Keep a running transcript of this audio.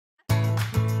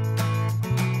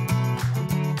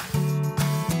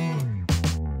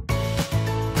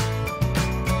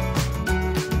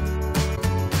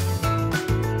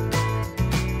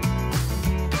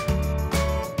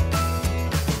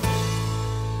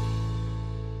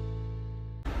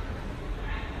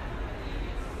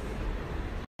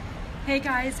Hey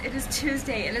guys, it is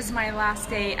Tuesday. It is my last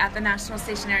day at the National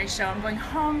Stationery Show. I'm going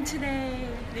home today.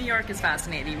 New York is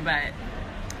fascinating, but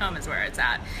home is where it's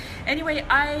at. Anyway,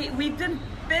 we've been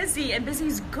busy, and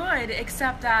busy's good,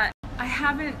 except that I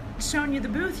haven't shown you the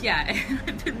booth yet.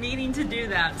 I've been meaning to do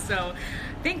that, so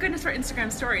thank goodness for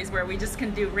Instagram stories where we just can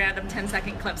do random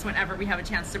 10-second clips whenever we have a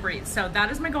chance to breathe. So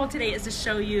that is my goal today, is to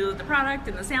show you the product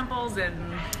and the samples, and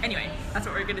anyway, that's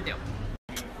what we're gonna do.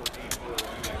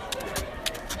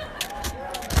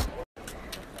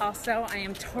 Also, I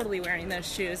am totally wearing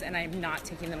those shoes and I'm not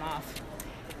taking them off.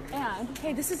 And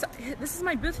hey, this is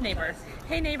my booth neighbor.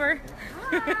 Hey neighbor.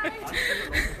 Hi.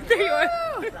 There you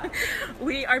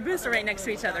are. Our booths are right next to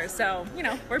each other, so you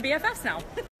know, we're BFFs now.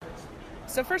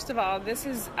 So first of all, this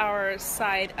is our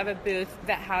side of a booth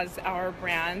that has our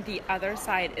brand. The other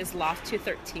side is Loft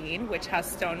 213, which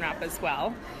has stone wrap as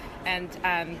well. And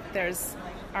there's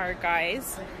our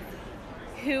guys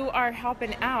who are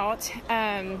helping out.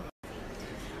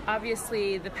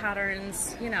 Obviously the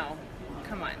patterns, you know,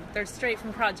 come on, they're straight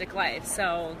from Project Life,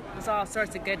 so there's all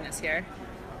sorts of goodness here.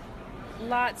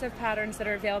 Lots of patterns that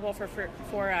are available for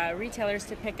retailers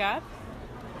to pick up.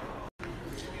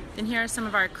 Then here are some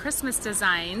of our Christmas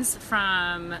designs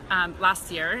from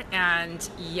last year, and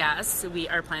yes, we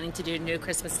are planning to do new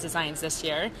Christmas designs this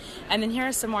year. And then here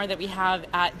are some more that we have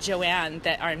at Joann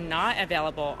that are not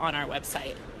available on our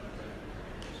website.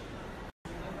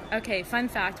 Okay, fun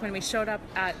fact, when we showed up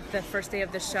at the first day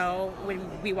of the show,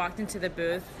 when we walked into the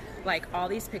booth, like all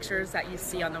these pictures that you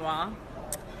see on the wall,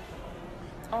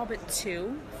 all but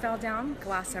two fell down,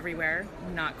 glass everywhere,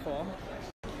 not cool.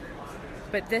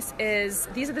 But these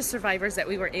are the survivors that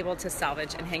we were able to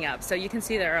salvage and hang up. So you can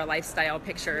see there are lifestyle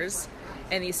pictures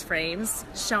in these frames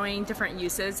showing different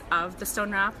uses of the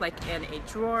stone wrap, like in a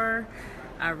drawer,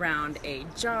 around a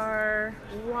jar,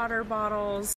 water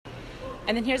bottles.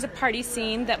 And then here's a party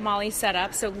scene that Molly set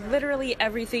up. So literally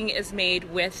everything is made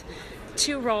with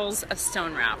 2 rolls of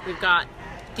stone wrap. We've got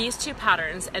these 2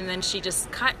 patterns, and then she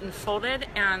just cut and folded,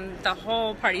 and the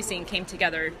whole party scene came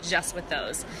together just with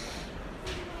those.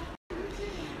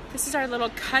 This is our little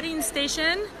cutting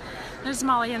station. There's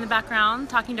Molly in the background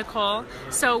talking to Cole.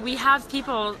 So we have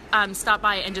people stop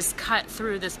by and just cut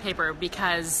through this paper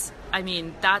because, I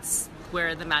mean, that's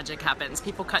where the magic happens.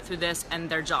 People cut through this and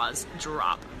their jaws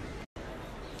drop.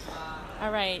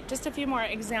 All right, just a few more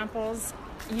examples.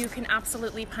 You can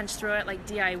absolutely punch through it like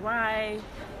DIY.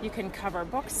 You can cover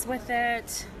books with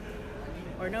it,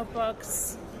 or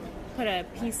notebooks, put a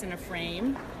piece in a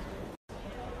frame.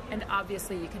 And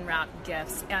obviously you can wrap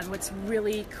gifts. And what's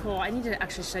really cool, I need to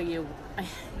actually show you,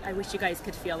 I wish you guys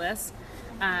could feel this,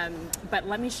 but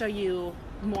let me show you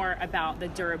more about the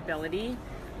durability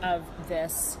of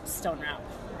this stone wrap.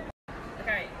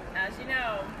 Okay, as you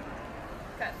know,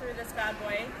 cut through this bad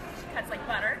boy. Cuts like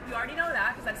butter. You already know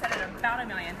that because I've said it about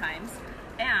 1,000,000 times.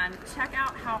 And check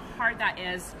out how hard that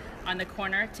is on the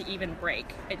corner to even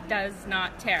break. It does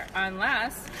not tear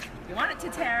unless you want it to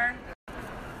tear.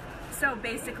 So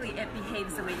basically it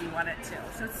behaves the way you want it to.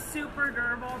 So it's super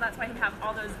durable. That's why you have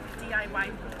all those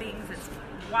DIY things. It's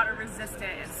water resistant,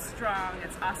 it's strong,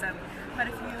 it's awesome. But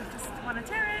if you just want to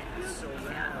tear it, you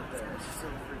can. So.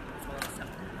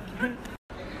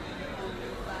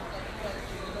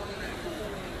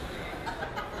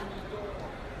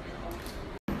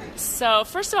 So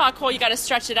first of all, Cole, you got to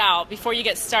stretch it out before you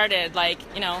get started. Like,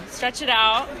 you know, stretch it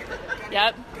out.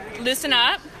 Yep. Loosen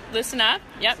up. Loosen up.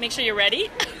 Yep. Make sure you're ready.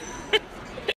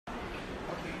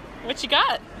 What you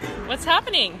got? What's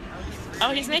happening? Oh,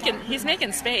 he's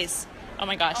making space. Oh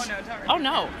my gosh. Oh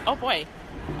no. Oh boy.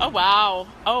 Oh wow.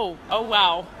 Oh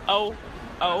wow. Oh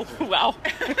wow.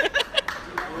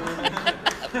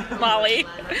 Molly.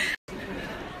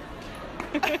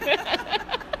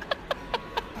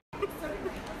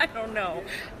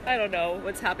 I don't know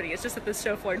what's happening. It's just that the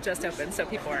show floor just opened, so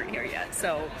people aren't here yet.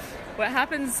 So what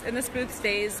happens in this booth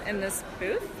stays in this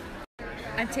booth.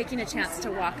 I'm taking a chance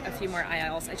to walk a few more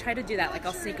aisles. I try to do that, like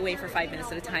I'll sneak away for 5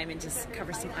 minutes at a time and just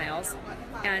cover some aisles.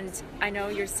 And I know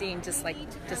you're seeing just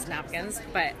napkins,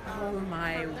 but oh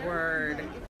my word.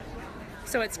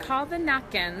 So it's called the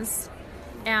napkins,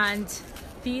 and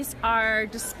these are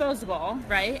disposable,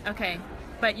 right? Okay,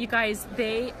 but you guys,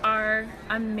 they are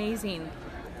amazing.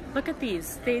 Look at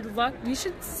these. They look,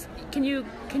 can you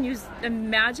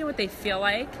imagine what they feel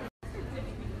like?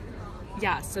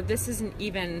 Yeah, so this isn't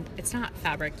even, it's not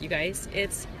fabric, you guys.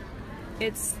 It's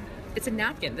a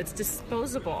napkin that's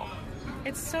disposable.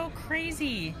 It's so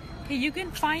crazy. Okay, you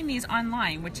can find these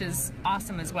online, which is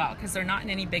awesome as well, because they're not in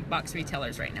any big box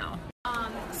retailers right now.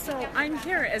 So I'm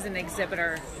here as an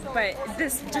exhibitor, but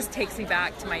this just takes me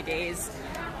back to my days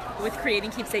with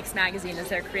Creating Keepsakes magazine as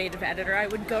their creative editor, I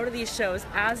would go to these shows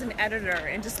as an editor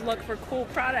and just look for cool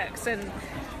products, and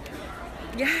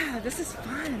yeah, this is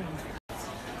fun.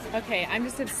 Okay, I'm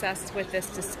just obsessed with this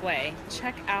display.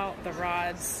 Check out the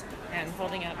rods and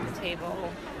holding up the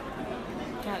table.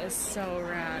 That is so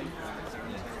rad.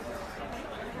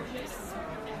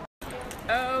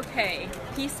 Okay,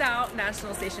 peace out,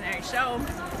 National Stationery Show.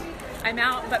 I'm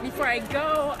out, but before I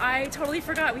go, I totally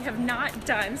forgot we have not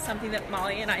done something that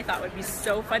Molly and I thought would be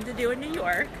so fun to do in New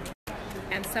York.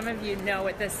 And some of you know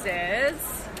what this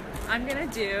is. I'm gonna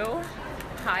do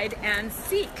hide and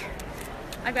seek.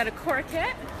 I've got a core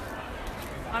kit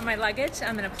on my luggage.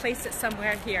 I'm gonna place it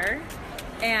somewhere here,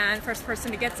 and first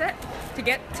person to take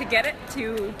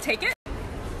it.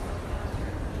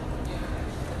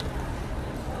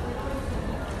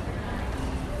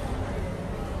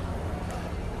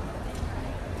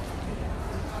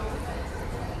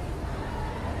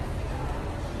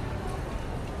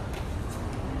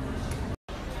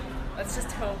 Let's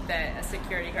just hope that a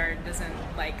security guard doesn't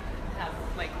have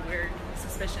weird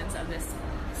suspicions of this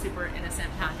super innocent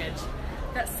package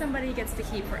that somebody gets to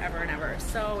keep forever and ever.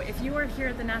 So if you are here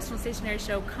at the National Stationery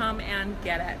Show, come and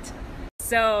get it.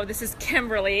 So this is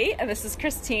Kimberly and this is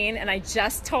Christine, and I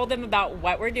just told them about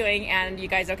what we're doing, and you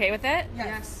guys okay with it?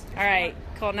 Yes. All right,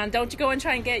 cool. Now don't you go and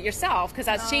try and get it yourself, because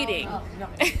that's cheating. No.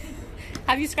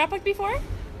 Have you scrapbooked before?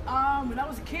 When I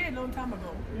was a kid, a long time ago.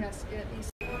 Yes.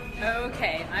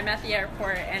 Okay, I'm at the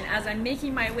airport, and as I'm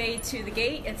making my way to the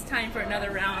gate, it's time for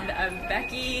another round of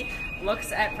Becky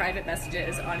looks at private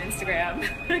messages on Instagram,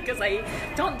 because I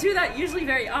don't do that usually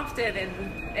very often. And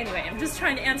anyway, I'm just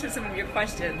trying to answer some of your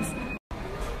questions.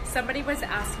 Somebody was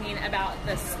asking about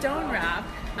the stone wrap,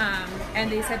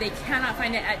 and they said they cannot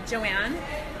find it at Joann,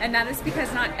 and that is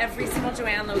because not every single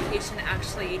Joann location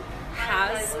actually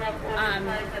has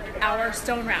our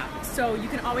stone wrap, so you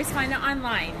can always find it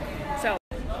online. So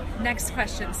next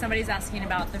question, somebody's asking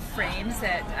about the frames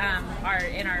that are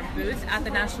in our booth at the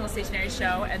National Stationery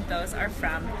Show, and those are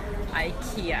from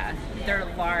IKEA. They're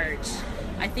large,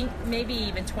 I think maybe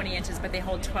even 20 inches, but they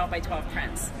hold 12 by 12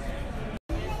 prints.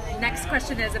 Next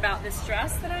question is about this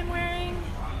dress that I'm wearing.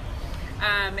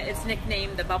 It's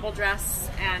nicknamed the bubble dress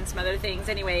and some other things.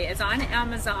 Anyway, it's on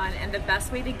Amazon, and the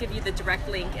best way to give you the direct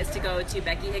link is to go to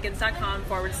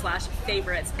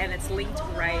beckyhiggins.com/favorites, and it's linked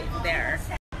right there.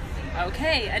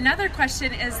 Okay, another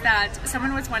question is that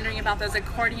someone was wondering about those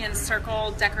accordion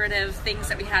circle decorative things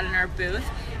that we had in our booth,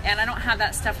 and I don't have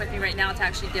that stuff with me right now to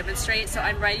actually demonstrate, so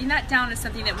I'm writing that down as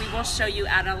something that we will show you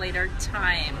at a later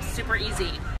time. Super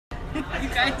easy. You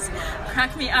guys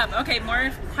crack me up. Okay,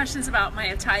 more questions about my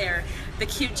attire. The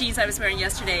cute jeans I was wearing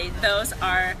yesterday, those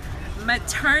are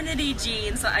maternity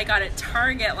jeans that I got at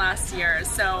Target last year.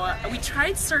 So we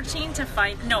tried searching to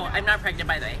find, no, I'm not pregnant,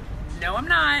 by the way. No, I'm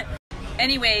not.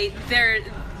 Anyway, they're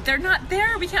not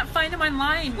there. We can't find them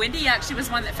online. Wendy actually was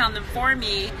one that found them for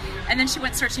me, and then she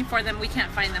went searching for them. We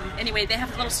can't find them. Anyway, they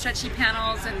have little stretchy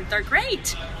panels, and they're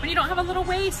great when you don't have a little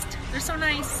waist. They're so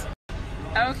nice.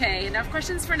 Okay, enough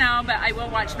questions for now, but I will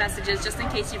watch messages just in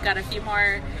case you've got a few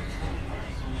more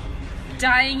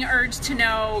dying urge to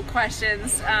know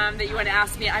questions that you want to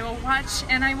ask me. I will watch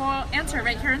and I will answer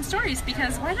right here in stories,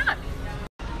 because why not?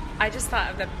 I just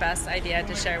thought of the best idea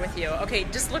to share with you. Okay,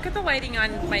 just look at the lighting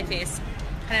on my face,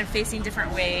 kind of facing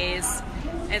different ways.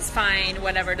 It's fine,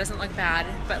 whatever, doesn't look bad,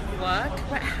 but look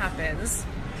what happens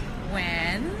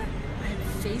when I'm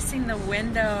facing the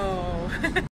window.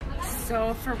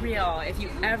 So for real, if you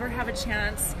ever have a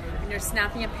chance and you're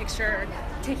snapping a picture,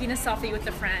 taking a selfie with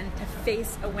a friend, to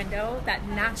face a window, that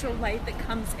natural light that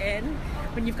comes in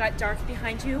when you've got dark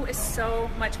behind you is so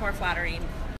much more flattering.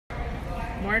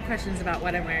 More questions about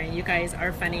what I'm wearing. You guys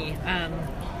are funny.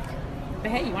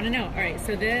 But hey, you want to know. All right,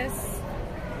 so this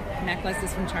necklace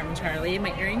is from Charm & Charlie.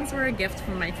 My earrings were a gift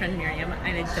from my friend Miriam,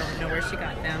 and I don't know where she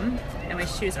got them. And my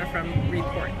shoes are from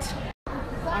Report.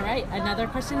 All right, another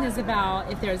question is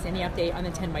about if there's any update on the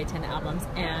 10 by 10 albums,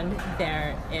 and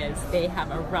there is. They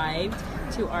have arrived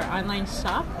to our online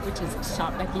shop, which is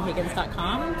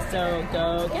shopbeckyhiggins.com, so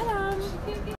go get them.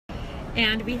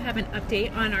 And we have an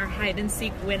update on our hide and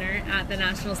seek winner at the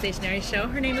National Stationery Show.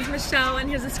 Her name is Michelle, and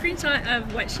here's a screenshot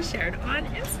of what she shared on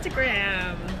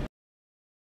Instagram.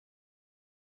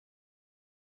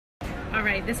 All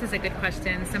right, this is a good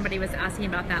question. Somebody was asking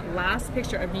about that last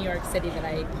picture of New York City that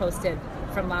I posted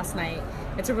from last night.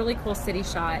 It's a really cool city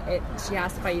shot. She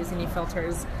asked if I use any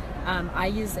filters. I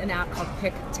use an app called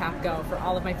Pick Tap Go for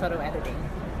all of my photo editing.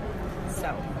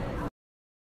 So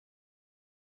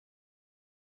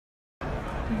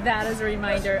that is a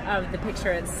reminder of the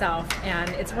picture itself. And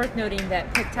it's worth noting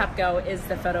that PicTapGo is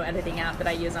the photo editing app that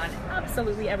I use on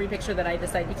absolutely every picture that I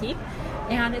decide to keep.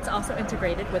 And it's also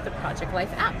integrated with the Project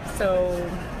Life app. So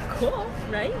cool,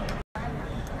 right?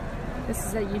 This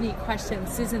is a unique question.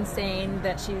 Susan's saying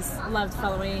that she's loved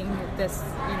following this,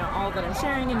 all that I'm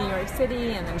sharing in New York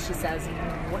City, and then she says,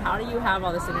 how do you have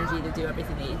all this energy to do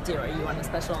everything that you do? Are you on a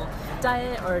special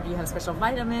diet, or do you have special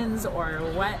vitamins, or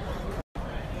what?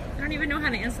 I don't even know how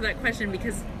to answer that question,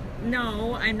 because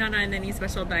no, I'm not on any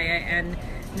special diet, and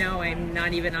no, I'm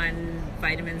not even on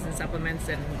vitamins and supplements,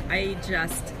 and I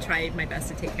just try my best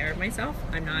to take care of myself.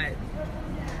 I'm not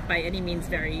by any means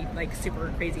very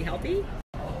super crazy healthy.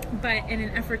 But in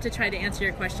an effort to try to answer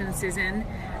your question, Susan,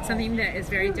 something that is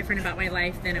very different about my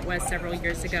life than it was several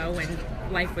years ago when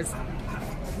life was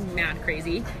mad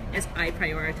crazy is I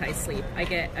prioritize sleep. I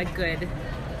get a good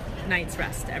night's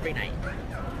rest every night.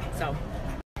 So,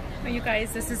 well, you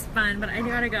guys, this is fun, but I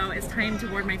gotta go. It's time to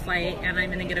board my flight, and I'm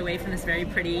gonna get away from this very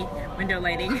pretty window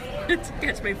lighting to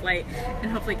catch my flight and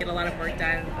hopefully get a lot of work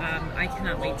done. I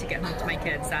cannot wait to get home to my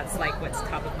kids. That's what's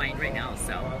top of mind right now.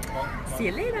 So, see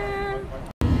you later.